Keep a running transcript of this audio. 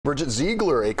Bridget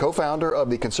Ziegler, a co-founder of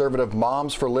the conservative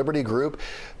Moms for Liberty group,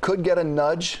 could get a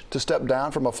nudge to step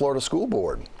down from a Florida school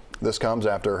board. This comes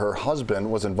after her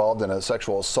husband was involved in a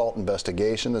sexual assault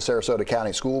investigation. The Sarasota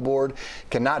County School Board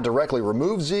cannot directly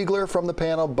remove Ziegler from the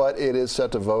panel, but it is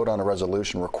set to vote on a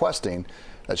resolution requesting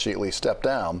that she at least step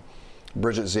down.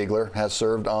 Bridget Ziegler has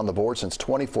served on the board since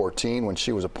 2014 when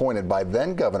she was appointed by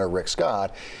then Governor Rick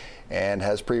Scott and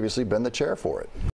has previously been the chair for it.